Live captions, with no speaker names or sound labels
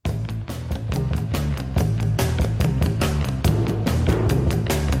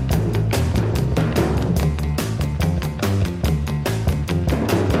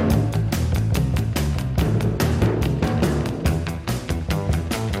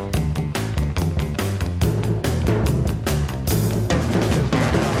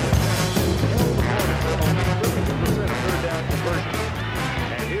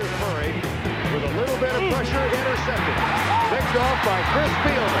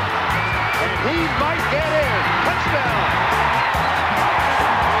He might get in. Touchdown.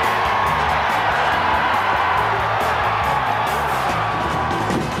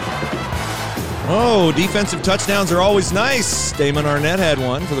 Oh, defensive touchdowns are always nice. Damon Arnett had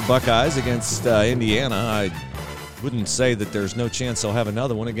one for the Buckeyes against Indiana. I wouldn't say that there's no chance they'll have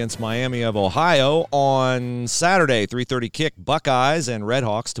another one against Miami of Ohio on Saturday. 3:30 kick, Buckeyes and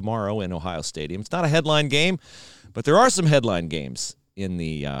Redhawks tomorrow in Ohio Stadium. It's not a headline game, but there are some headline games in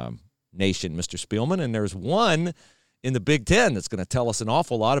the nation, Mr. Spielman, and there's one in the Big Ten that's going to tell us an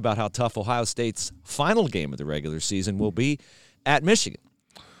awful lot about how tough Ohio State's final game of the regular season will be at Michigan.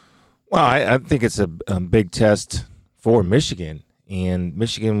 Well, I think it's a big test for Michigan, and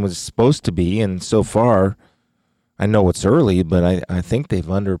Michigan was supposed to be, and so far, I know it's early, but I think they've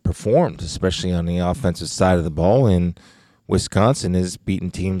underperformed, especially on the offensive side of the ball, and Wisconsin is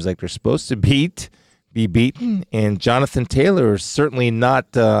beating teams like they're supposed to be beaten, and Jonathan Taylor is certainly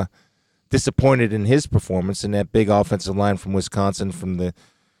not disappointed in his performance, and that big offensive line from Wisconsin, from the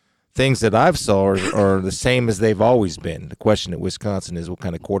things that I've saw are the same as they've always been. The question at Wisconsin is what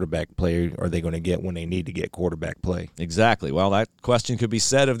kind of quarterback play are they going to get when they need to get quarterback play? Exactly. Well, that question could be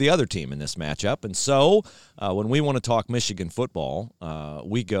said of the other team in this matchup. And so when we want to talk Michigan football,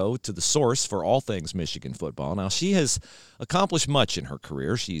 we go to the source for all things Michigan football. Now, she has accomplished much in her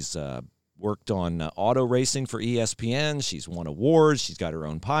career. She's worked on auto racing for ESPN. She's won awards. She's got her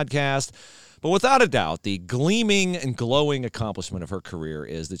own podcast. But without a doubt, the gleaming and glowing accomplishment of her career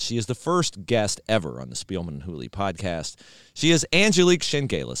is that she is the first guest ever on the Spielman and Hooley podcast. She is Angelique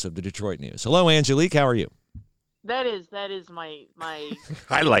Shengelis of the Detroit News. Hello, Angelique. How are you? That is my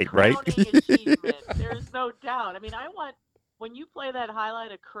highlight, right? achievement. There's no doubt. I mean, when you play that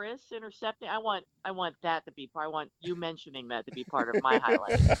highlight of Chris intercepting, I want that to be part. I want you mentioning that to be part of my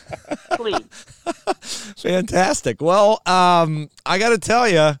highlight. Please. Fantastic. Well, I got to tell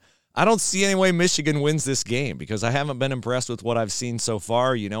you, I don't see any way Michigan wins this game because I haven't been impressed with what I've seen so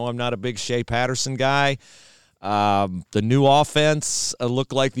far. You know, I'm not a big Shea Patterson guy. The new offense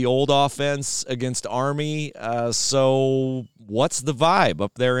looked like the old offense against Army. So what's the vibe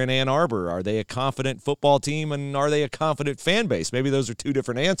up there in Ann Arbor? Are they a confident football team, and are they a confident fan base? Maybe those are two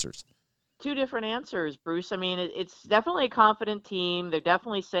different answers. Two different answers, Bruce. I mean, it's definitely a confident team. They're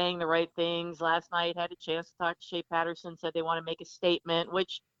definitely saying the right things. Last night, had a chance to talk to Shea Patterson, said they want to make a statement,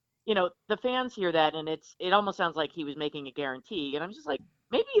 which, you know, the fans hear that, and it almost sounds like he was making a guarantee. And I'm just like,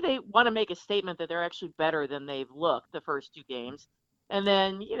 maybe they want to make a statement that they're actually better than they've looked the first two games. And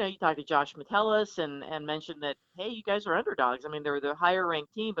then, you know, you talk to Josh Metellus and mentioned that, hey, you guys are underdogs. I mean, they're the higher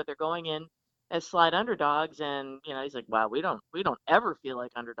ranked team, but they're going in as slight underdogs. And, you know, he's like, wow, we don't ever feel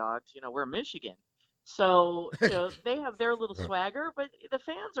like underdogs. You know, we're Michigan. So, you know, they have their little swagger, but the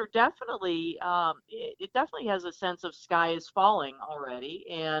fans are definitely, it definitely has a sense of sky is falling already.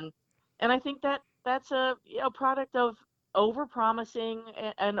 And I think that's a, you know, product of over-promising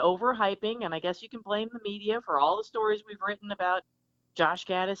and over-hyping. And I guess you can blame the media for all the stories we've written about Josh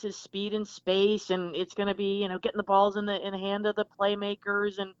Gaddis's speed in space, and it's going to be, you know, getting the balls in the hand of the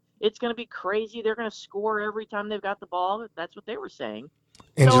playmakers, and it's going to be crazy. They're going to score every time they've got the ball. That's what they were saying.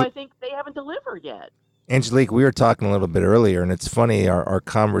 So I think they haven't delivered yet. Angelique, we were talking a little bit earlier, and it's funny, our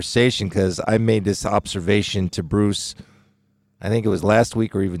conversation, because I made this observation to Bruce, I think it was last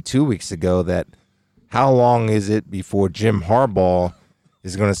week or even 2 weeks ago, that how long is it before Jim Harbaugh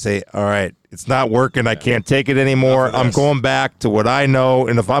is going to say, all right, it's not working, I can't take it anymore, I'm going back to what I know,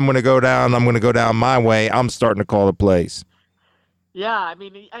 and if I'm going to go down, I'm going to go down my way, I'm starting to call the plays. Yeah, I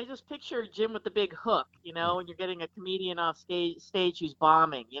mean, I just picture Jim with the big hook, you know, when you're getting a comedian off stage who's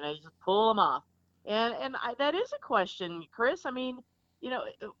bombing, you know, you just pull him off. And that is a question, Chris. I mean, you know,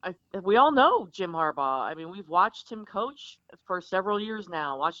 we all know Jim Harbaugh. I mean, we've watched him coach for several years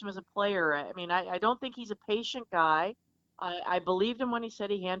now, watched him as a player. I mean, I don't think he's a patient guy. I believed him when he said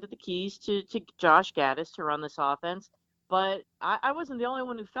he handed the keys to Josh Gaddis to run this offense. But I wasn't the only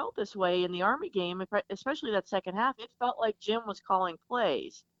one who felt this way in the Army game, especially that second half. It felt like Jim was calling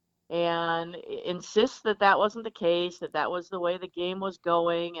plays and insists that wasn't the case, that was the way the game was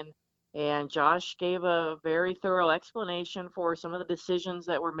going. And Josh gave a very thorough explanation for some of the decisions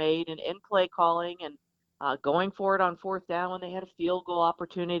that were made in play calling and going for it on fourth down when they had a field goal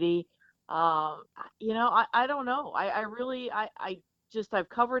opportunity. You know, I don't know. I've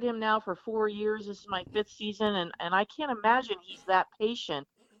covered him now for 4 years. This is my fifth season, and I can't imagine he's that patient.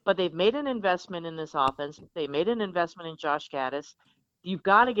 But they've made an investment in this offense. They made an investment in Josh Gaddis. You've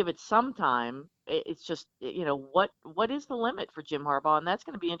got to give it some time. It's just, you know, what is the limit for Jim Harbaugh? And that's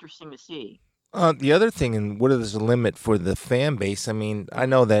going to be interesting to see. The other thing, and what is the limit for the fan base? I mean, I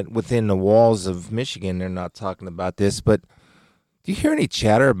know that within the walls of Michigan, they're not talking about this, but Do you hear any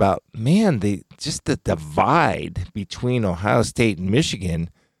chatter about, man, the divide between Ohio State and Michigan?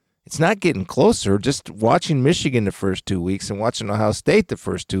 It's not getting closer. Just watching Michigan the first 2 weeks and watching Ohio State the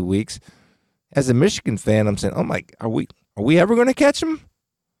first 2 weeks. As a Michigan fan, I'm saying, oh my, are we ever going to catch them?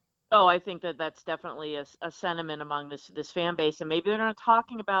 Oh, I think that that's definitely a sentiment among this fan base, and maybe they're not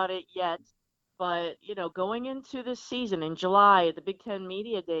talking about it yet. But going into this season in July at the Big Ten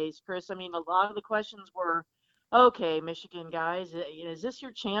Media Days, Chris, I mean, a lot of the questions were, okay, Michigan guys, is this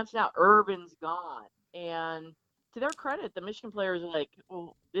your chance now? Urban's gone, and to their credit, the Michigan players are like,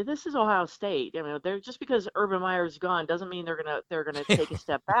 well, this is Ohio State. I mean, they're just because Urban Meyer's gone doesn't mean they're gonna take a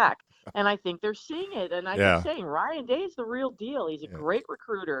step back. And I think they're seeing it. And I keep saying Ryan Day's the real deal. He's a great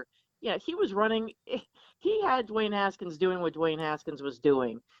recruiter. Yeah, he was running. He had Dwayne Haskins doing what Dwayne Haskins was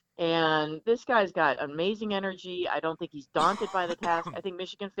doing. And this guy's got amazing energy. I don't think he's daunted by the task. I think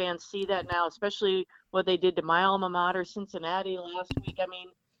Michigan fans see that now, especially what they did to my alma mater, Cincinnati, last week. I mean,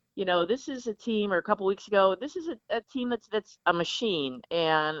 this is a team, or a couple weeks ago, this is a team that's a machine.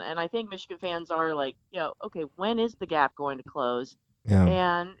 And I think Michigan fans are like, okay, when is the gap going to close? Yeah.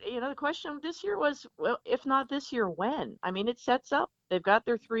 And, the question this year was, well, if not this year, when? I mean, it sets up. They've got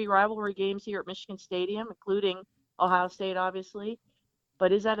their 3 rivalry games here at Michigan Stadium, including Ohio State, obviously.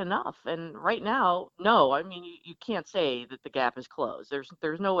 But is that enough? And right now, no. I mean, you can't say that the gap is closed.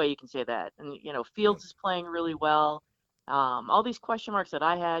 There's no way you can say that. And, Fields is playing really well. All these question marks that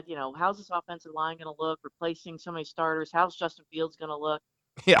I had, how's this offensive line going to look, replacing so many starters? How's Justin Fields going to look?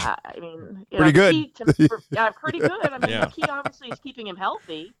 Yeah. I mean, pretty good. Pretty good. I mean, Yeah. the key obviously is keeping him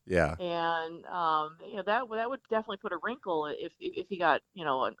healthy. Yeah. And that would definitely put a wrinkle if he got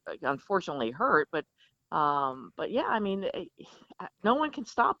unfortunately hurt. But yeah, I mean, no one can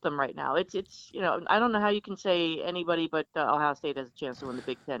stop them right now. It's I don't know how you can say anybody but Ohio State has a chance to win the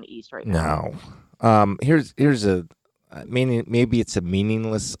Big Ten East right now. No. Here's a maybe it's a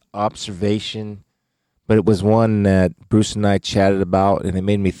meaningless observation, but it was one that Bruce and I chatted about, and it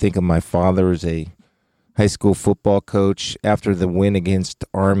made me think of my father as a high school football coach. After the win against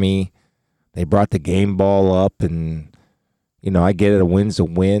Army, they brought the game ball up, and I get it, a win's a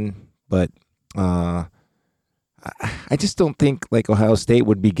win, but I just don't think like Ohio State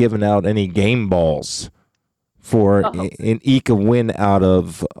would be giving out any game balls for an eke a win out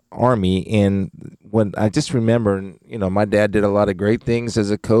of Army. And when I just remember, my dad did a lot of great things as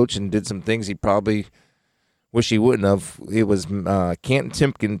a coach and did some things he probably wish he wouldn't have. It was Canton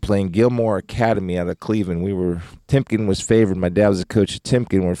Timpkin playing Gilmore Academy out of Cleveland. Timpkin was favored. My dad was a coach at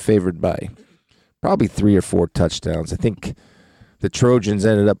Timpkin. We're favored by probably 3 or 4 touchdowns. I think the Trojans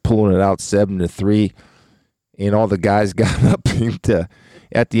ended up pulling it out 7-3. And all the guys got up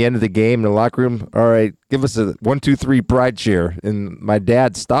at the end of the game in the locker room. All right, give us a 1, 2, 3 pride cheer. And my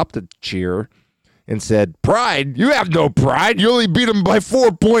dad stopped the cheer and said, "Pride? You have no pride. You only beat them by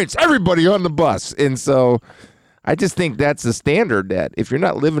 4 points. Everybody on the bus." And so I just think that's the standard, that if you're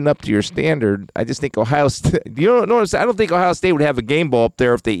not living up to your standard, I just think Ohio State, I don't think Ohio State would have a game ball up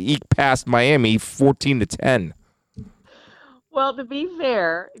there if they eked past Miami 14-10. Well, to be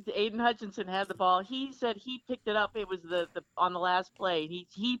fair, Aiden Hutchinson had the ball. He said he picked it up. It was the on the last play.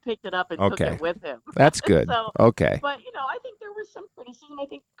 He picked it up and took it with him. That's good. Okay. But I think there was some criticism. I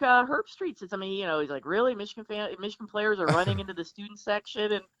think Herb Street says, he's like, really, Michigan players are running into the student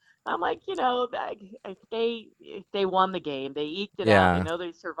section, and I'm like, if they won the game, they eked it out. They know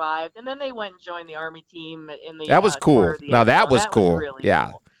they survived, and then they went and joined the Army team in the. That was cool. Now that was cool. Really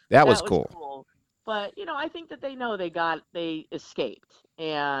cool. That was cool. But I think that they know they escaped,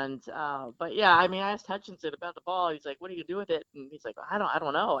 and but yeah, I mean, I asked Hutchinson about the ball. He's like, "What do you do with it?" And he's like, "I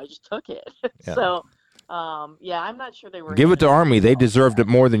don't know. I just took it." Yeah. So, yeah, I'm not sure they were. Give it to Army. They deserved it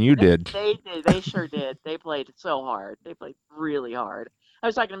more than you did. They did. They sure did. They played so hard. They played really hard. I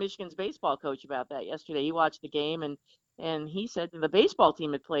was talking to Michigan's baseball coach about that yesterday. He watched the game and he said the baseball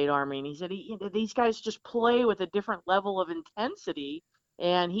team had played Army, and he said these guys just play with a different level of intensity.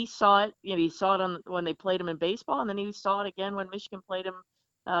 And he saw it. He saw it when they played him in baseball, and then he saw it again when Michigan played him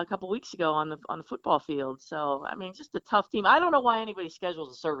a couple weeks ago on the football field. So I mean, just a tough team. I don't know why anybody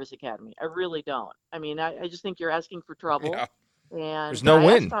schedules a service academy. I really don't. I mean, I just think you're asking for trouble. Yeah. And there's no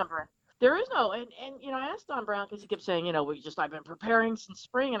win. There is no. And I asked Don Brown because he kept saying, I've been preparing since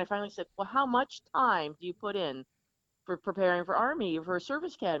spring, and I finally said, well, how much time do you put in for preparing for Army, for a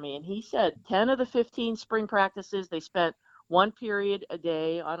service academy? And he said 10 of the 15 spring practices they spent 1 period a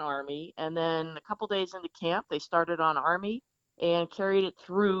day on Army, and then a couple days into camp, they started on Army and carried it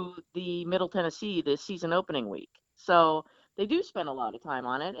through the Middle Tennessee, the season opening week. So they do spend a lot of time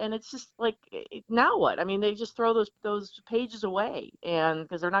on it, and it's just like, now what? I mean, they just throw those pages away, and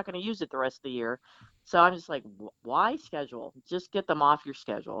because they're not going to use it the rest of the year. So I'm just like, why schedule? Just get them off your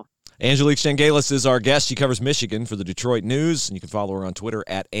schedule. Angelique Shengelis is our guest. She covers Michigan for the Detroit News, and you can follow her on Twitter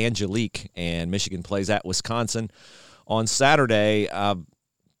at Angelique. And Michigan plays at Wisconsin on Saturday.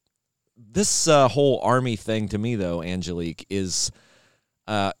 This whole Army thing to me, though, Angelique, is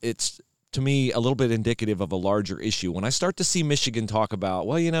it's to me a little bit indicative of a larger issue. When I start to see Michigan talk about,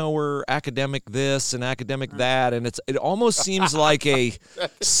 well, we're academic this and academic that, and it almost seems like a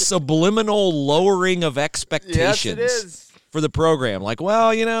subliminal lowering of expectations. Yes, it is. For the program. Like, well,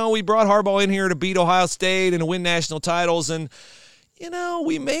 we brought Harbaugh in here to beat Ohio State and to win national titles, and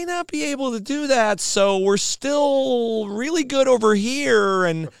we may not be able to do that, so we're still really good over here.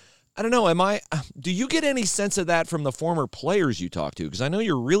 And I don't know, do you get any sense of that from the former players you talk to? Because I know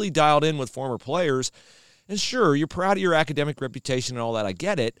you're really dialed in with former players, and sure, you're proud of your academic reputation and all that. I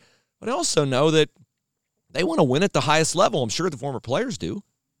get it, but I also know that they want to win at the highest level. I'm sure the former players do.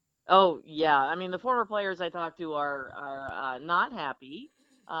 Oh yeah, I mean the former players I talk to are not happy.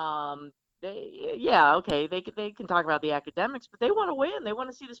 They can talk about the academics, but they want to win. They want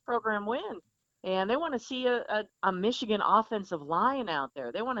to see this program win, and they want to see a Michigan offensive line out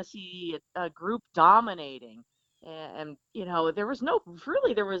there. They want to see a group dominating. And there was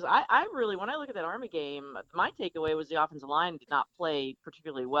I really, when I look at that Army game, my takeaway was the offensive line did not play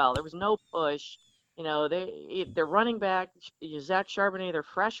particularly well. There was no push. Their running back, Zach Charbonnet, their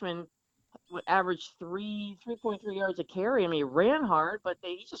freshman, averaged 3.3 yards a carry. I mean, he ran hard, but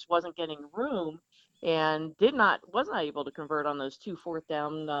he just wasn't getting room, and was not able to convert on those 2 fourth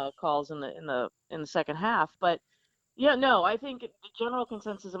down calls in the second half. But yeah, no, I think the general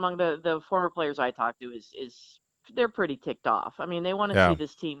consensus among the former players I talked to is they're pretty ticked off. I mean, they want to see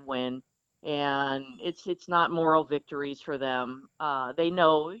this team win. And it's not moral victories for them. They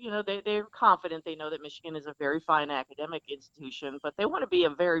know, they're confident. They know that Michigan is a very fine academic institution, but they want to be a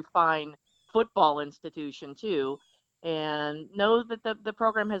very fine football institution too, and know that the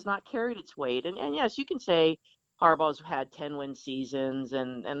program has not carried its weight. And yes, you can say Harbaugh's had 10-win seasons,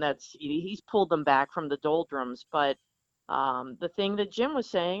 and that's he's pulled them back from the doldrums. But the thing that Jim was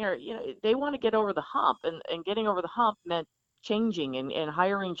saying, they want to get over the hump, and getting over the hump meant changing and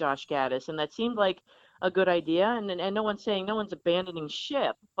hiring Josh Gaddis, and that seemed like a good idea. And no one's saying no one's abandoning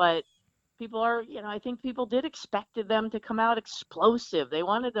ship, but people are, I think people did expect them to come out explosive. They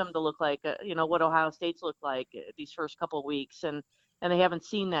wanted them to look like, what Ohio State's looked like these first couple of weeks, and they haven't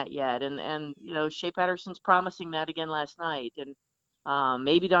seen that yet. And Shea Patterson's promising that again last night, and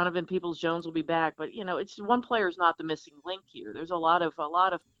maybe Donovan Peoples-Jones will be back, but it's one player is not the missing link here. There's a lot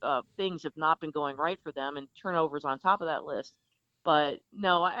of things have not been going right for them, and turnovers on top of that list. But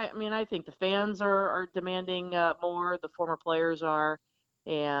no, I mean, I think the fans are demanding more. The former players are,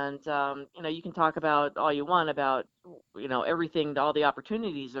 and you can talk about all you want about everything, all the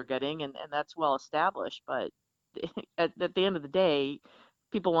opportunities they're getting, and that's well established. But at the end of the day,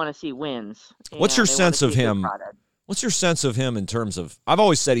 people want to see wins. What's your sense of him? What's your sense of him in terms of, I've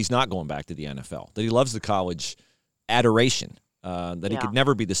always said he's not going back to the NFL, that he loves the college adoration, that he could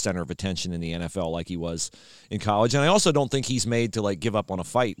never be the center of attention in the NFL like he was in college. And I also don't think he's made to give up on a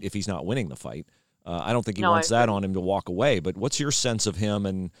fight if he's not winning the fight. I don't think he wants that on him to walk away. But what's your sense of him?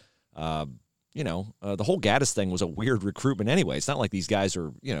 And, the whole Gaddis thing was a weird recruitment anyway. It's not like these guys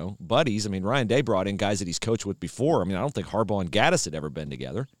are, buddies. I mean, Ryan Day brought in guys that he's coached with before. I mean, I don't think Harbaugh and Gaddis had ever been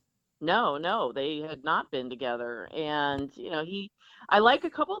together. No, they had not been together. And, I like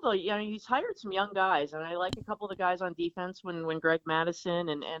a couple of he's hired some young guys, and I like a couple of the guys on defense when Greg Madison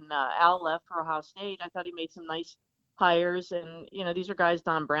and Al left for Ohio State. I thought he made some nice hires, and, these are guys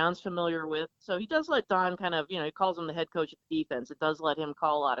Don Brown's familiar with. So he does let Don kind of, he calls him the head coach of the defense. It does let him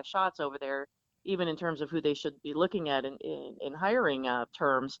call a lot of shots over there, even in terms of who they should be looking at in hiring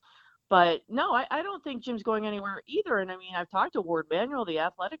terms. But no, I don't think Jim's going anywhere either. And I mean, I've talked to Ward Manuel, the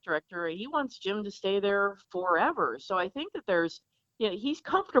athletic director. He wants Jim to stay there forever. So I think that he's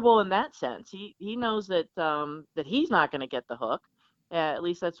comfortable in that sense. He knows that he's not going to get the hook. At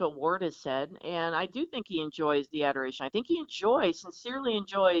least that's what Ward has said. And I do think he enjoys the adoration. I think he sincerely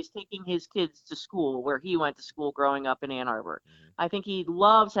enjoys taking his kids to school where he went to school growing up in Ann Arbor. I think he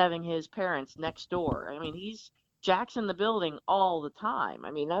loves having his parents next door. I mean, Jack's in the building all the time. I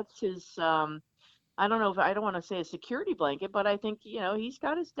mean, that's his, I don't want to say a security blanket, but I think, he's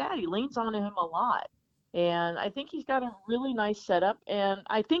got his dad. He leans on him a lot. And I think he's got a really nice setup. And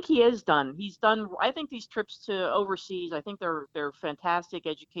I think he's done, I think these trips to overseas, I think they're fantastic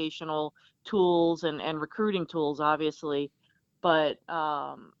educational tools and recruiting tools, obviously. But,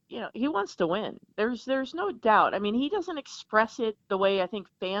 he wants to win. There's no doubt. I mean, he doesn't express it the way I think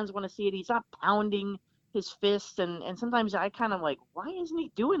fans want to see it. He's not pounding his fist, and sometimes I kind of like, why isn't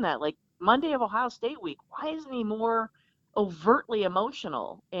he doing that? Like, Monday of Ohio State week, why isn't he more overtly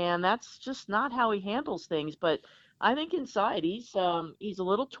emotional? And that's just not how he handles things. But I think inside he's a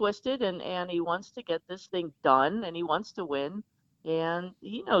little twisted, and he wants to get this thing done, and he wants to win. And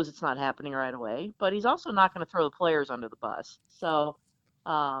he knows it's not happening right away, but he's also not going to throw the players under the bus. So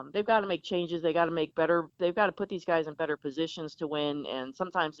they've got to make changes. They got to make better. They've got to put these guys in better positions to win. And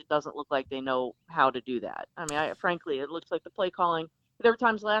sometimes it doesn't look like they know how to do that. I mean, frankly, it looks like the play calling. There were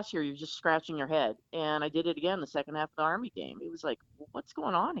times last year you're just scratching your head, and I did it again the second half of the Army game. It was like, what's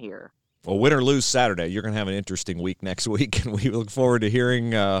going on here? Well, win or lose Saturday, you're going to have an interesting week next week, and we look forward to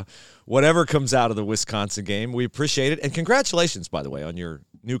hearing whatever comes out of the Wisconsin game. We appreciate it, and congratulations, by the way, on your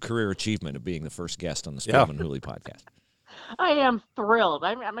new career achievement of being the first guest on the Spillman Hooley podcast. I am thrilled.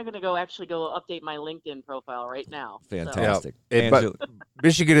 I'm going to go update my LinkedIn profile right now. Fantastic. So. But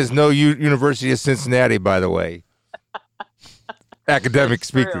Michigan is no University of Cincinnati, by the way. Academic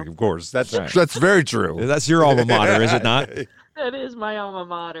speaking, of course. That's right. That's very true. That's your alma mater, is it not? That is my alma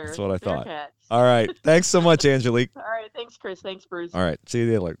mater. That's what I thought. Bearcats. All right. Thanks so much, Angelique. All right. Thanks, Chris. Thanks, Bruce. All right. See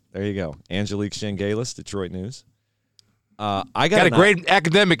you later. There you go. Angelique Shengalis, Detroit News. I got a great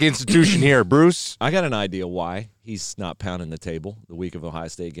academic institution here, Bruce. I got an idea why he's not pounding the table the week of Ohio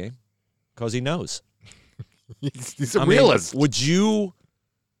State game. Because he knows. He's a realist. Would you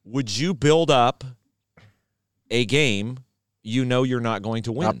build up a game you know you're not going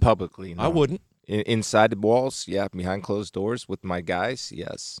to win? Not publicly, no. I wouldn't. Inside the walls, yeah. Behind closed doors with my guys,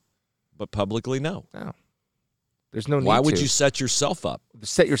 yes. But publicly, no. No. There's no need to. Why would you set yourself up?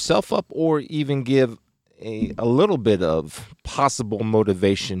 Set yourself up, or even give a little bit of possible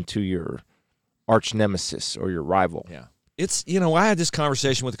motivation to your arch nemesis or your rival. Yeah. It's, I had this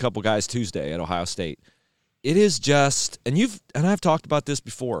conversation with a couple guys Tuesday at Ohio State. It is just, and I've talked about this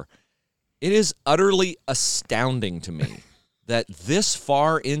before, it is utterly astounding to me that this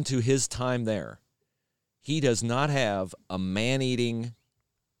far into his time there, he does not have a man-eating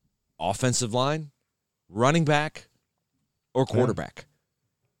offensive line, running back, or quarterback.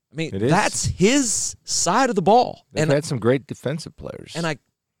 I mean, that's his side of the ball. They've had some great defensive players. And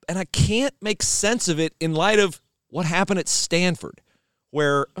I can't make sense of it in light of what happened at Stanford,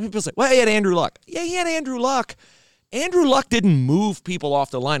 where people say, well, he had Andrew Luck. Yeah, he had Andrew Luck. Andrew Luck didn't move people off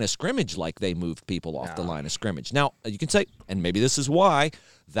the line of scrimmage like they moved people off the line of scrimmage. Now, you can say, and maybe this is why,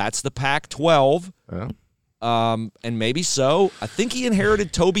 that's the Pac-12. Yeah. And maybe so. I think he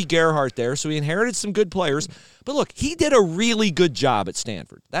inherited Toby Gerhart there, so he inherited some good players. But look, he did a really good job at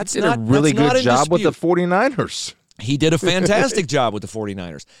Stanford. He did a really good job with the 49ers. He did a fantastic job with the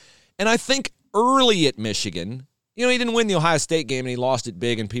 49ers. And I think early at Michigan, he didn't win the Ohio State game and he lost it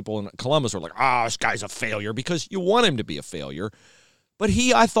big, and people in Columbus were like, this guy's a failure, because you want him to be a failure. But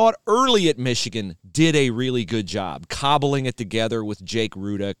I thought early at Michigan, did a really good job cobbling it together with Jake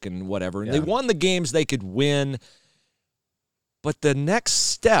Rudick and whatever. And they won the games they could win. But the next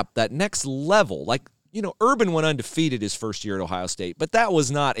step, that next level, Urban went undefeated his first year at Ohio State, but that was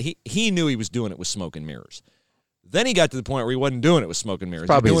not, he knew he was doing it with smoke and mirrors. Then he got to the point where he wasn't doing it with smoke and mirrors.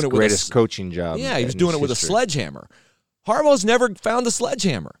 Probably he was doing doing his greatest coaching job. Yeah, he was doing it with a sledgehammer. Harbaugh's never found the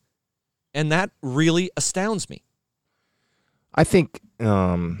sledgehammer, and that really astounds me. I think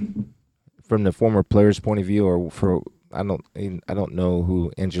from the former player's point of view, or I don't know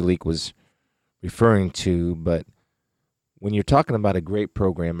who Angelique was referring to, but when you're talking about a great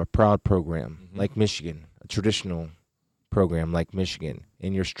program, a proud program like Michigan, a traditional program like Michigan,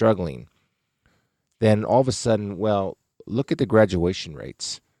 and you're struggling, then all of a sudden, look at the graduation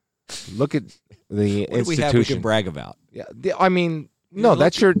rates. Look at the what institution. Do we have we can brag about? Yeah, I mean, no,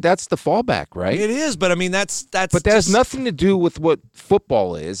 that's the fallback, right? It is, but I mean that's. But that has nothing to do with what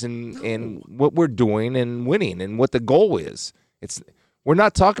football is and what we're doing and winning and what the goal is. We're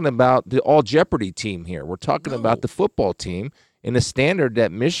not talking about the all Jeopardy team here. We're talking about the football team and the standard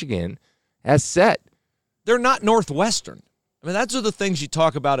that Michigan has set. They're not Northwestern. I mean, that's the things you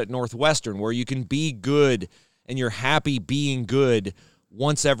talk about at Northwestern, where you can be good and you're happy being good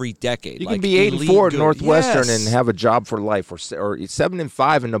once every decade. You can be 8-4 at Northwestern and have a job for life, or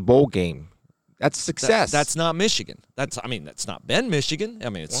 7-5 in a bowl game. That's success. That's not Michigan. That's not been Michigan. I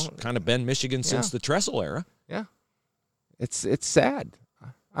mean, it's kind of been Michigan since the Tressel era. Yeah, it's sad.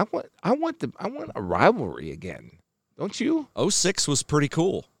 I want a rivalry again. Don't you? 06 was pretty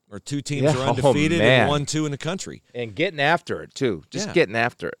cool. Or two teams were undefeated and 1-2 in the country. And getting after it, too. Getting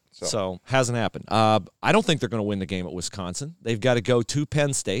after it. So hasn't happened. I don't think they're going to win the game at Wisconsin. They've got to go to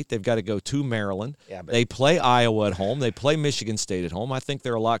Penn State. They've got to go to Maryland. Yeah, they play Iowa at home. They play Michigan State at home. I think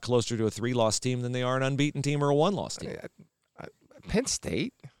they're a lot closer to a 3-loss team than they are an unbeaten team or a 1-loss team. Penn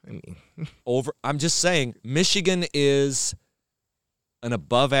State? I'm just saying, Michigan is an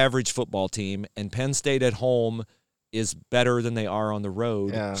above-average football team, and Penn State at home is better than they are on the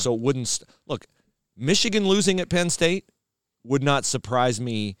road. Yeah. So it wouldn't look, Michigan losing at Penn State would not surprise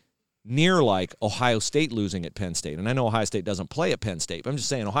me near like Ohio State losing at Penn State. And I know Ohio State doesn't play at Penn State, but I'm just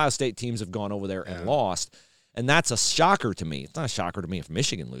saying Ohio State teams have gone over there and lost, and that's a shocker to me. It's not a shocker to me if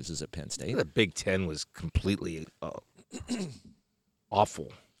Michigan loses at Penn State. The Big Ten was completely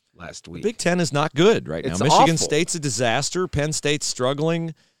awful last week. Big Ten is not good right now. It's Michigan awful. State's a disaster. Penn State's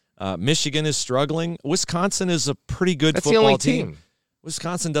struggling. Michigan is struggling. Wisconsin is a pretty good That's the football only team. team.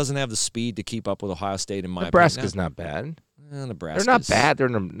 Wisconsin doesn't have the speed to keep up with Ohio State, in my Nebraska's opinion. not bad. Nebraska's They're not bad. They're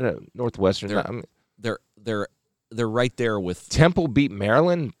in the Northwestern. They're right there with Temple beat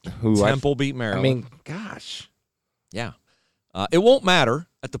Maryland. Temple beat Maryland. I mean, gosh. Yeah. It won't matter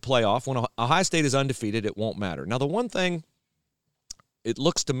at the playoff. When Ohio State is undefeated, it won't matter. Now, the one thing, it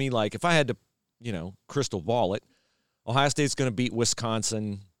looks to me like if I had to, crystal ball it, Ohio State's going to beat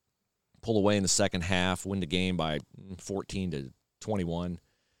Wisconsin, pull away in the second half, win the game by 14-21.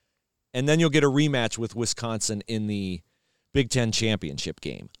 And then you'll get a rematch with Wisconsin in the Big Ten championship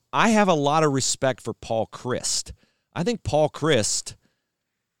game. I have a lot of respect for Paul Chryst. I think Paul Chryst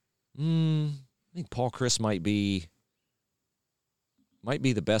might be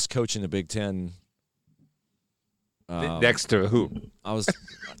the best coach in the Big Ten. Next to who?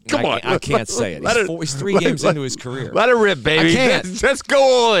 Come on. I can't say it. He's 3 games into his career. Let it rip, baby. I can't. Just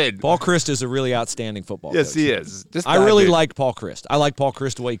go on. Paul Chryst is a really outstanding football coach. Yes, he is. I really like Paul Chryst. I like Paul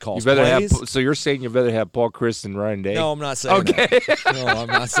Chryst the way he calls plays. So you're saying you better have Paul Chryst and Ryan Day? No, I'm not saying that. No, I'm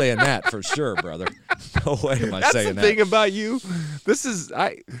not saying that for sure, brother. No way am I saying that. That's the thing about you.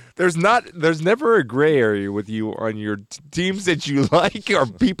 There's never a gray area with you on your teams that you like or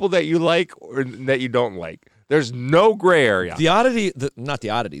people that you like or that you don't like. There's no gray area.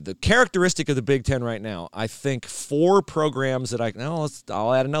 The characteristic of the Big Ten right now, I think 4 programs that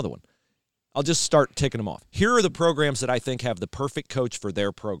I'll add another one. I'll just start ticking them off. Here are the programs that I think have the perfect coach for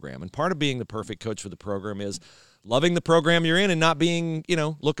their program. And part of being the perfect coach for the program is loving the program you're in and not being,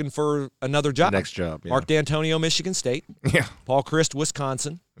 looking for another job. Next job. Yeah. Mark D'Antonio, Michigan State. Yeah. Paul Chryst,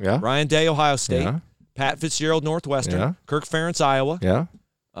 Wisconsin. Yeah. Ryan Day, Ohio State. Yeah. Pat Fitzgerald, Northwestern. Yeah. Kirk Ferentz, Iowa. Yeah.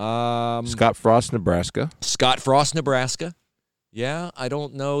 Scott Frost, Nebraska. Scott Frost, Nebraska. Yeah, I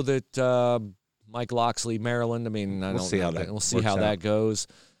don't know that Mike Loxley, Maryland. I mean, We'll see how that goes.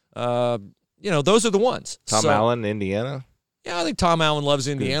 Those are the ones. Tom Allen, Indiana. Yeah, I think Tom Allen loves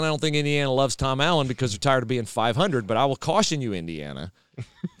Indiana. I don't think Indiana loves Tom Allen because they're tired of being 500, but I will caution you, Indiana.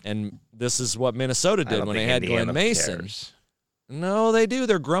 And this is what Minnesota did when they had Glenn Mason. Cares. No, they do.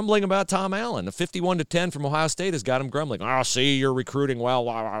 They're grumbling about Tom Allen. A 51-10 from Ohio State has got them grumbling. Oh, see, you're recruiting well.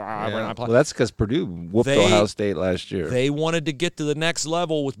 Yeah. Well, that's because Purdue whooped Ohio State last year. They wanted to get to the next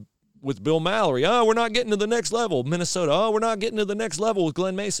level with Bill Mallory. Oh, we're not getting to the next level. Minnesota. Oh, we're not getting to the next level with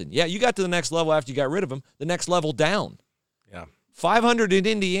Glenn Mason. Yeah, you got to the next level after you got rid of him. The next level down. Yeah. 500 in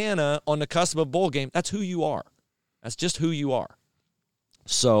Indiana on the cusp of a bowl game. That's who you are. That's just who you are.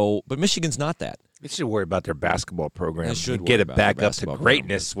 So, but Michigan's not that. They should worry about their basketball program. They should and get worry it about back their up to basketball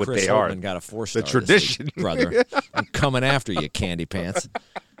greatness, program. what Chris they are. Holtman got a 4-star. The tradition. This week, brother. I'm coming after you, candy pants.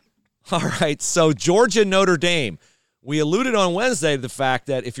 All right, so Georgia, Notre Dame. We alluded on Wednesday to the fact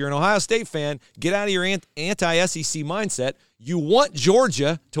that if you're an Ohio State fan, get out of your anti-SEC mindset. You want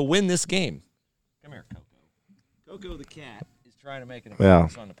Georgia to win this game. Come here, Coco. Coco the cat is trying to make an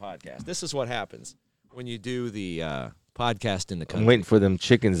appearance on the podcast. This is what happens when you do the podcast in the country. I'm waiting for them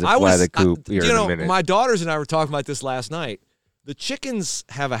chickens to fly the coop here in a minute. My daughters and I were talking about this last night. The chickens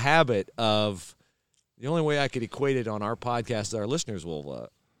have a habit of, the only way I could equate it on our podcast that our listeners will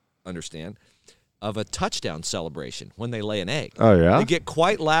understand, of a touchdown celebration when they lay an egg. Oh, yeah? They get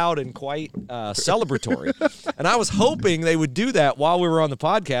quite loud and quite celebratory. And I was hoping they would do that while we were on the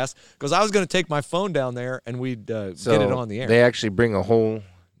podcast because I was going to take my phone down there and we'd get it on the air. They actually bring a whole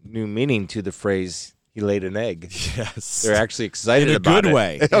new meaning to the phrase, he laid an egg. Yes. They're actually excited In about it. a good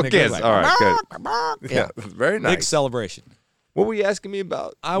way. Okay, all right, good. Yeah, very nice. Big celebration. What were you asking me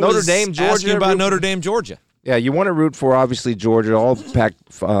about? I Notre was Dame, Georgia. asking about Notre Dame, Georgia. Yeah, you want to root for, obviously, Georgia. All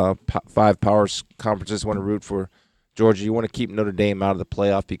Pac-5 power conferences want to root for Georgia. You want to keep Notre Dame out of the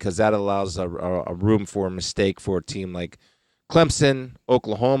playoff because that allows a room for a mistake for a team like Clemson,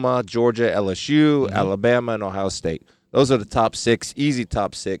 Oklahoma, Georgia, LSU, Alabama, and Ohio State. Those are the top 6, easy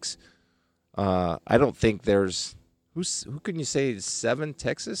top 6. I don't think there's who can you say is 7?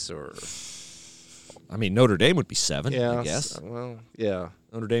 Texas or? I mean, Notre Dame would be 7, Yeah, I guess. Well, yeah.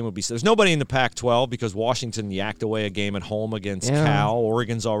 Notre Dame would be 7. There's nobody in the Pac-12 because Washington yacked away a game at home against Cal.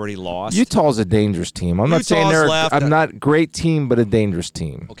 Oregon's already lost. Utah's a dangerous team. I'm not saying Utah's left. I'm not a great team, but a dangerous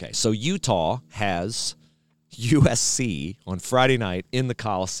team. Okay, so Utah has USC on Friday night in the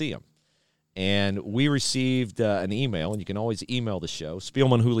Coliseum. And we received an email, and you can always email the show,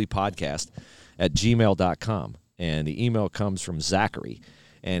 spielmanhooleypodcast@gmail.com. And the email comes from Zachary.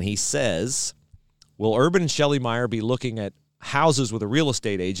 And he says, will Urban and Shelley Meyer be looking at houses with a real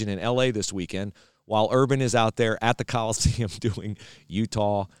estate agent in L.A. this weekend while Urban is out there at the Coliseum doing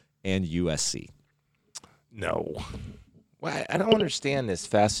Utah and USC? No. Well, I don't understand this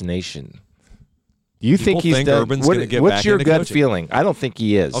fascination. Do you People think he's think done? Urban's gonna get what's back your into gut coaching. feeling? I don't think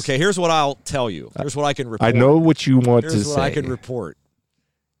he is. Okay, here's what I'll tell you. Here's what I can report. I know what you want Here's to what say. I can report.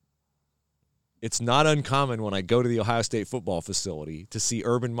 It's not uncommon when I go to the Ohio State football facility to see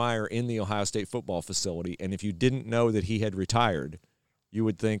Urban Meyer in the Ohio State football facility, and if you didn't know that he had retired, you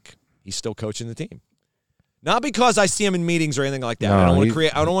would think he's still coaching the team. Not because I see him in meetings or anything like that. No, I don't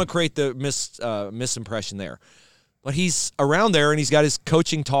want to create the misimpression there. But he's around there, and he's got his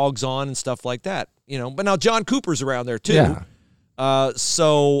coaching togs on and stuff like that. But now John Cooper's around there too. Yeah.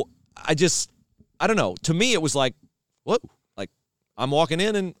 So I don't know. To me, it was like, what? Like I'm walking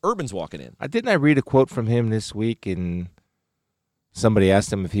in and Urban's walking in. Didn't I read a quote from him this week, and somebody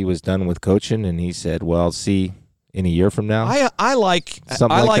asked him if he was done with coaching, and he said, "Well, see in a year from now." I like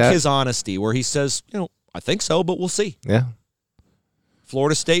Something like that? his honesty, where he says, I think so, but we'll see. Yeah.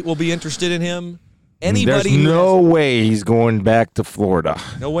 Florida State will be interested in him. There's no way he's going back to Florida.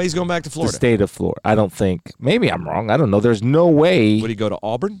 No way he's going back to The Florida. state of Florida. I don't think. Maybe I'm wrong. I don't know. There's no way. Would he go to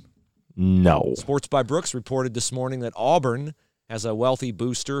Auburn? No. Sports by Brooks reported this morning that Auburn has a wealthy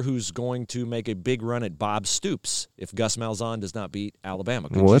booster who's going to make a big run at Bob Stoops if Gus Malzahn does not beat Alabama.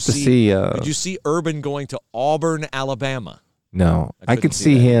 We'll have to see. Could you see Urban going to Auburn, Alabama? No. I could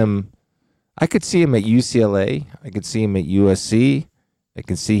see him. I could see him at UCLA. I could see him at USC. I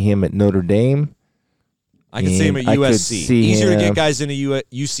could see him at Notre Dame. I can see him at I could USC. see Easier to him- get guys into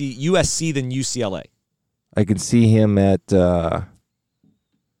USC than UCLA. I could see him at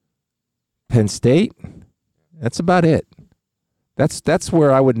Penn State. That's about it. That's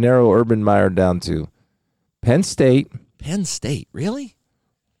where I would narrow Urban Meyer down to. Penn State, Penn State, really?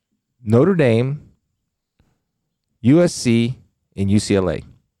 Notre Dame, USC, and UCLA.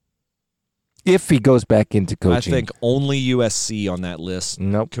 If he goes back into coaching. I think only USC on that list.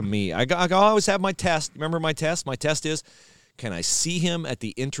 Nope. To me, I always have my test. Remember my test? My test is, can I see him at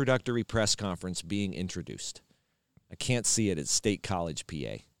the introductory press conference being introduced? I can't see it at State College,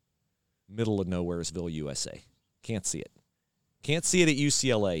 PA. Middle of Nowheresville, USA. Can't see it. Can't see it at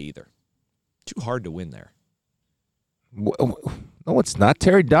UCLA either. Too hard to win there. No, it's not.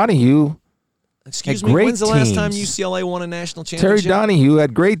 Terry Donahue. Excuse Had me, great when's the last time teams. UCLA won a national Terry championship? Donahue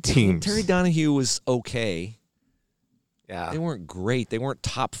had great teams. Terry Donahue was okay. Yeah. They weren't great. They weren't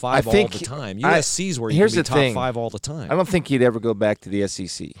top five all think the time. I- USC's where you here's can be the top thing. five all the time. I don't think he'd ever go back to the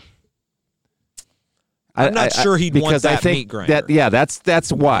SEC. I'm not sure he'd want because I that think meat grinder.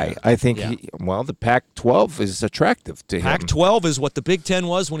 that's why I think Yeah. the Pac-12 is attractive to him. Pac-12 is what the Big Ten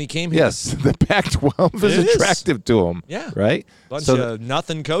was when he came here. Yes, the Pac-12 is It is. attractive to him. Yeah. Right? Bunch So of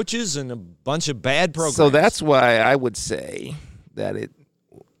nothing coaches and a bunch of bad programs. So that's why I would say that it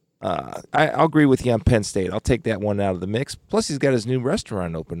I'll agree with you on Penn State. I'll take that one out of the mix. Plus he's got his new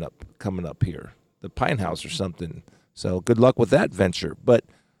restaurant coming up here, the Pine House or something. So good luck with that venture. But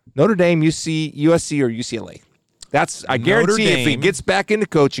Notre Dame, USC, or UCLA. I guarantee if he Dame. gets back into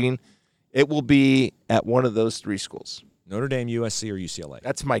coaching, it will be at one of those three schools. Notre Dame, USC, or UCLA.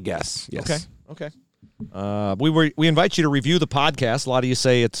 That's my guess. Yes. Okay. We invite you to review the podcast. A lot of you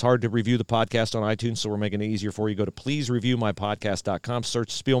say it's hard to review the podcast on iTunes, so we're making it easier for you. Go to pleasereviewmypodcast.com,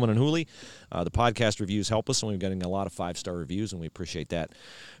 search Spielman and Hooley. The podcast reviews help us, and we're getting a lot of 5-star reviews, and we appreciate that.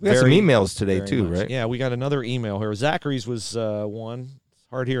 We got some emails today very too, much. right? Yeah, we got another email here. Zachary's was one. It's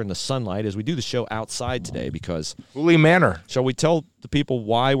hard here in the sunlight as we do the show outside today because Hooley Manor. shall we tell the people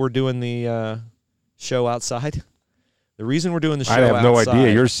why we're doing the show outside? The reason we're doing the show I have no outside-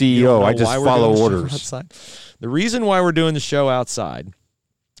 idea. You're You CEO. don't know I just why we're follow doing the show orders. outside? The reason why we're doing the show outside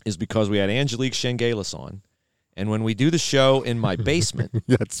is because we had Angelique Shengalis on, and when we do the show in my basement,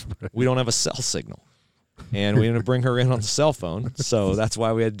 That's right. we don't have a cell signal. And we had to bring her in on the cell phone, so that's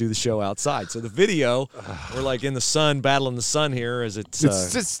why we had to do the show outside. So the video, we're like in the sun, battling the sun here as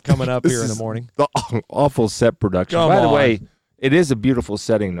it's coming up this here in the is morning. The awful set production. Come By the on. way, it is a beautiful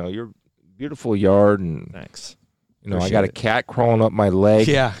setting, though. Your beautiful yard, and Thanks. I Appreciate got a it. cat crawling up my leg.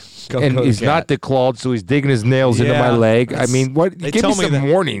 Yeah. And Go he's cat. not declawed, so he's digging his nails into Yeah, my leg. I that's- mean, what? they Give me tell me some that-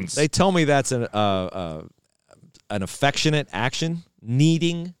 warnings. They tell me that's an affectionate action,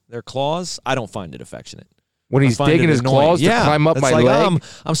 kneading their claws. I don't find it affectionate. when I he's find digging it his annoying. claws to climb up it's my like, leg.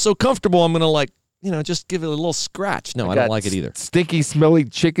 I'm so comfortable. I'm gonna like just give it a little scratch. No, I don't like it either. Stinky, smelly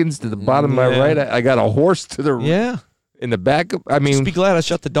chickens to the bottom of my right. I got a horse to the in the back. Just be glad I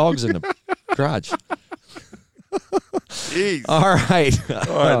shut the dogs in the garage. Jeez. All right,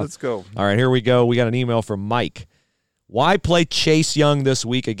 let's go. All right, here we go. We got an email from Mike. Why play Chase Young this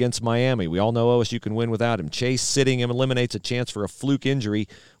week against Miami? We all know OSU can win without him. Chase sitting him eliminates a chance for a fluke injury.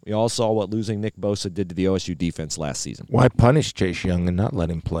 We all saw what losing Nick Bosa did to the OSU defense last season. Why punish Chase Young and not let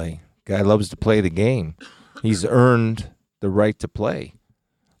him play? Guy loves to play the game. He's earned the right to play.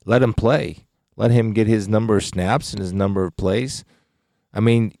 Let him play. Let him get his number of snaps and his number of plays. I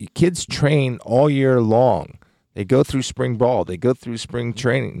mean, kids train all year long. They go through spring ball. They go through spring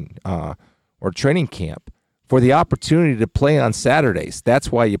training or training camp for the opportunity to play on Saturdays.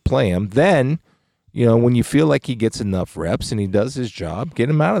 That's why you play him. Then, when you feel like he gets enough reps and he does his job, get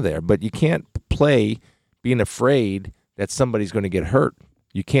him out of there. But you can't play being afraid that somebody's going to get hurt.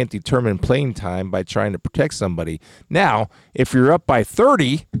 You can't determine playing time by trying to protect somebody. Now, if you're up by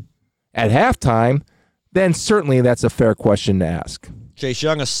 30 at halftime, then certainly that's a fair question to ask. Chase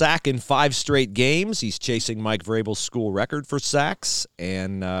Young, a sack in 5 straight games. He's chasing Mike Vrabel's school record for sacks.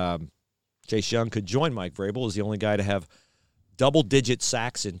 And Chase Young could join Mike Vrabel as the only guy to have double-digit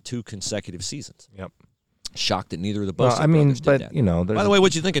sacks in 2 consecutive seasons. Yep. Shocked that neither of the Bosa brothers did that. By the way,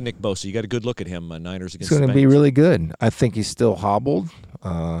 what'd you think of Nick Bosa? You got a good look at him, Niners against the Bengals. He's going to be really good. I think he's still hobbled,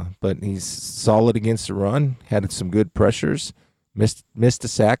 but he's solid against the run. Had some good pressures. Missed a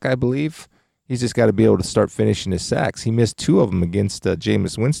sack, I believe. He's just got to be able to start finishing his sacks. He missed 2 of them against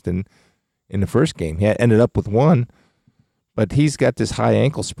Jameis Winston in the first game. He ended up with 1, but he's got this high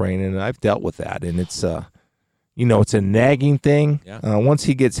ankle sprain, and I've dealt with that, and it's it's a nagging thing. Yeah. Once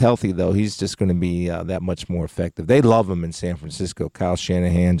he gets healthy, though, he's just going to be that much more effective. They love him in San Francisco. Kyle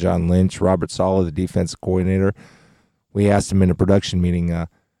Shanahan, John Lynch, Robert Saleh, the defensive coordinator. We asked him in a production meeting,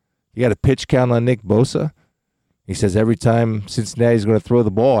 you got a pitch count on Nick Bosa? He says every time Cincinnati's going to throw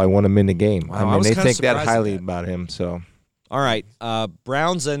the ball, I want him in the game. Wow, I mean, they think that highly about him. So, all right,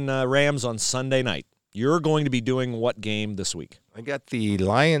 Browns and Rams on Sunday night. You're going to be doing what game this week? I got the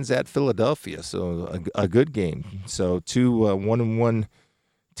Lions at Philadelphia, so a good game. So 2 1-1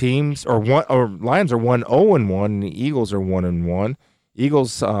 teams, or Lions are 1-0-1, and the Eagles are 1-1.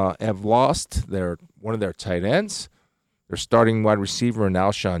 Eagles have lost one of their tight ends. Their starting wide receiver in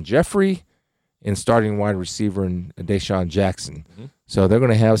Alshon Jeffrey, and starting wide receiver in Deshaun Jackson. Mm-hmm. So they're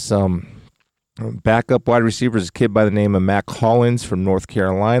going to have some backup wide receivers. A kid by the name of Mac Hollins from North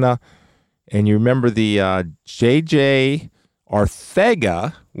Carolina. And you remember the J.J.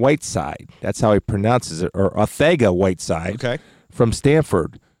 Arcega-Whiteside. That's how he pronounces it, or Arcega-Whiteside from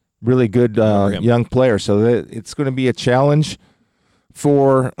Stanford. Really good young player. So it's going to be a challenge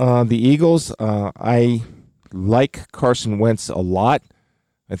for the Eagles. I like Carson Wentz a lot.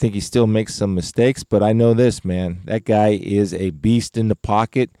 I think he still makes some mistakes, but I know this, man. That guy is a beast in the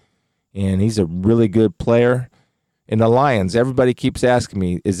pocket, and he's a really good player. And the Lions, everybody keeps asking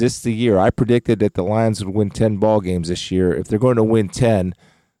me, is this the year? I predicted that the Lions would win 10 ball games this year. If they're going to win 10,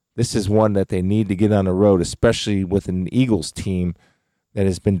 this is one that they need to get on the road, especially with an Eagles team that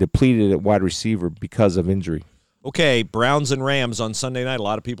has been depleted at wide receiver because of injury. Okay, Browns and Rams on Sunday night. A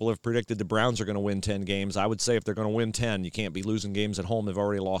lot of people have predicted the Browns are going to win 10 games. I would say if they're going to win 10, you can't be losing games at home. They've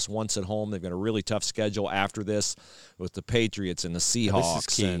already lost once at home. They've got a really tough schedule after this with the Patriots and the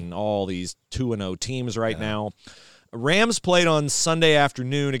Seahawks and all these 2-0 teams right now. Rams played on Sunday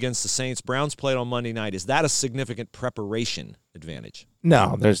afternoon against the Saints. Browns played on Monday night. Is that a significant preparation advantage?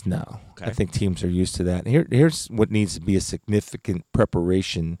 No, there's no. Okay. I think teams are used to that. Here's what needs to be a significant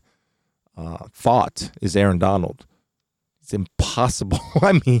preparation thought is Aaron Donald. It's impossible.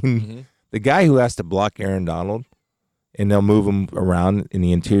 I mean, the guy who has to block Aaron Donald, and they'll move him around in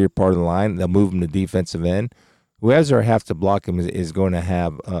the interior part of the line, they'll move him to defensive end. Whoever has to block him is going to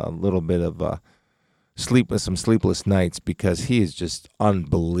have a little bit of some sleepless nights because he is just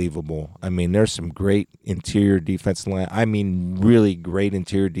unbelievable. I mean, there's some great interior defensive line. I mean, really great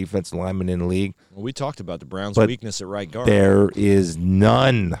interior defensive linemen in the league. Well, we talked about the Browns' weakness at right guard. There is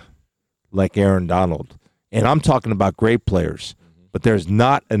none like Aaron Donald. And I'm talking about great players, but there's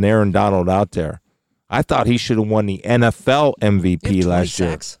not an Aaron Donald out there. I thought he should have won the NFL MVP last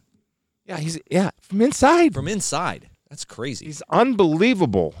year. Sacks. Yeah, from inside. From inside. That's crazy. He's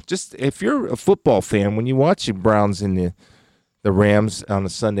unbelievable. Just if you're a football fan, when you watch the Browns and the Rams on a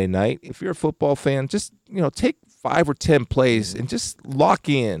Sunday night, if you're a football fan, just take 5 or 10 plays and just lock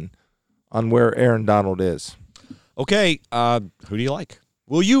in on where Aaron Donald is. Okay, who do you like?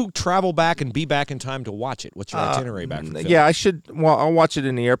 Will you travel back and be back in time to watch it? What's your itinerary back from Philly? Yeah, I should. Well, I'll watch it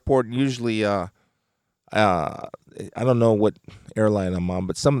in the airport. Usually, I don't know what airline I'm on,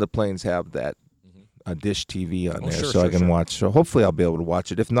 but some of the planes have that a Dish TV on there, sure, so I sure, can sure. watch. So hopefully I'll be able to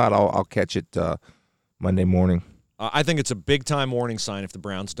watch it. If not, I'll catch it Monday morning. I think it's a big-time warning sign if the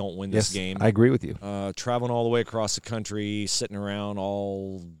Browns don't win this Yes, game. I agree with you. Traveling all the way across the country, sitting around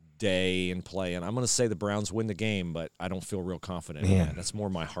all day and playing. I'm going to say the Browns win the game, but I don't feel real confident in that. That's more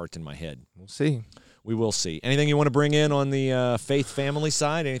my heart than my head. We'll see. We will see. Anything you want to bring in on the faith family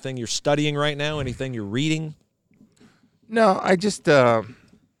side? Anything you're studying right now? Anything you're reading? No, I just I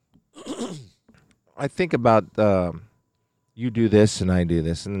think about you do this and I do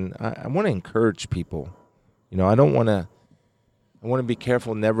this, and I want to encourage people. You know, I want to be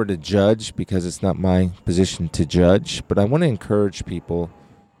careful never to judge because it's not my position to judge, but I want to encourage people.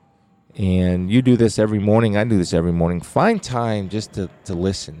 And you do this every morning. I do this every morning. Find time just to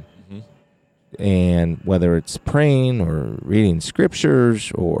listen. Mm-hmm. And whether it's praying or reading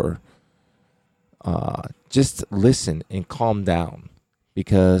scriptures or just listen and calm down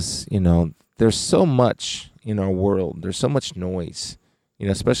because, you know, there's so much in our world. There's so much noise. You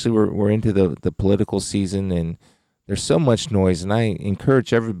know, especially we're into the political season, and there's so much noise, and I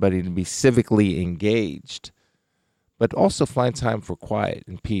encourage everybody to be civically engaged, but also find time for quiet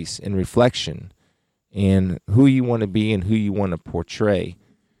and peace and reflection and who you want to be and who you want to portray.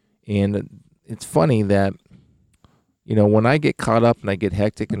 And it's funny that, you know, when I get caught up and I get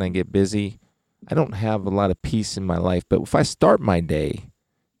hectic and I get busy, I don't have a lot of peace in my life. But if I start my day,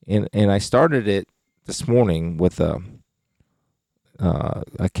 and I started it this morning with a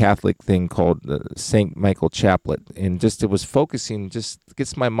Catholic thing called the St. Michael Chaplet, and just it was focusing, just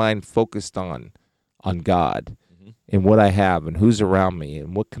gets my mind focused on God and what I have and who's around me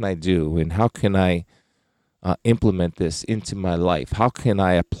and what can I do and how can I implement this into my life? How can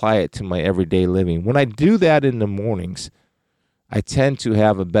I apply it to my everyday living? When I do that in the mornings, I tend to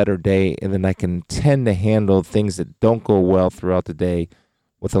have a better day, and then I can tend to handle things that don't go well throughout the day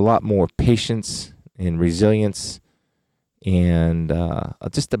with a lot more patience and resilience and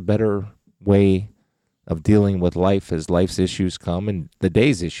just a better way of dealing with life as life's issues come and the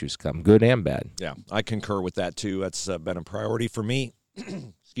day's issues come, good and bad. Yeah, I concur with that too. That's been a priority for me,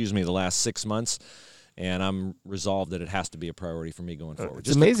 excuse me, the last 6 months, and I'm resolved that it has to be a priority for me going forward.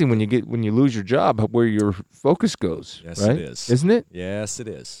 It's amazing when you lose your job where your focus goes. Yes, right? it is. Isn't it? Yes, it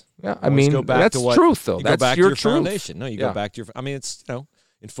is. Yeah, I mean, go back that's to what, truth, though. You That's go back your to your truth. foundation. No, you go back to your. I mean, it's, you know,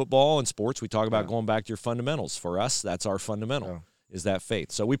 in football and sports, we talk about going back to your fundamentals. For us, that's our fundamental, is that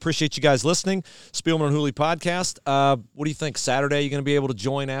faith. So we appreciate you guys listening. Spielman and Hooley podcast. What do you think? Saturday, you're going to be able to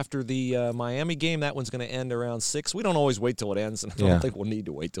join after the Miami game? That one's going to end around 6. We don't always wait till it ends, and I don't think we'll need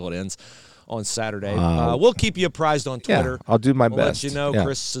to wait till it ends on Saturday. We'll keep you apprised on Twitter. Yeah, I'll do my we'll best. Let you know.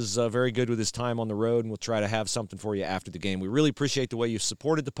 Chris is very good with his time on the road, and we'll try to have something for you after the game. We really appreciate the way you've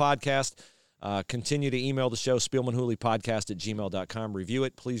supported the podcast. Continue to email the show, SpielmanHooleyPodcast@gmail.com. Review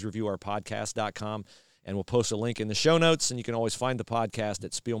it. Please review our podcast.com, and we'll post a link in the show notes, and you can always find the podcast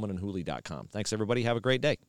at SpielmanandHooley.com. Thanks, everybody. Have a great day.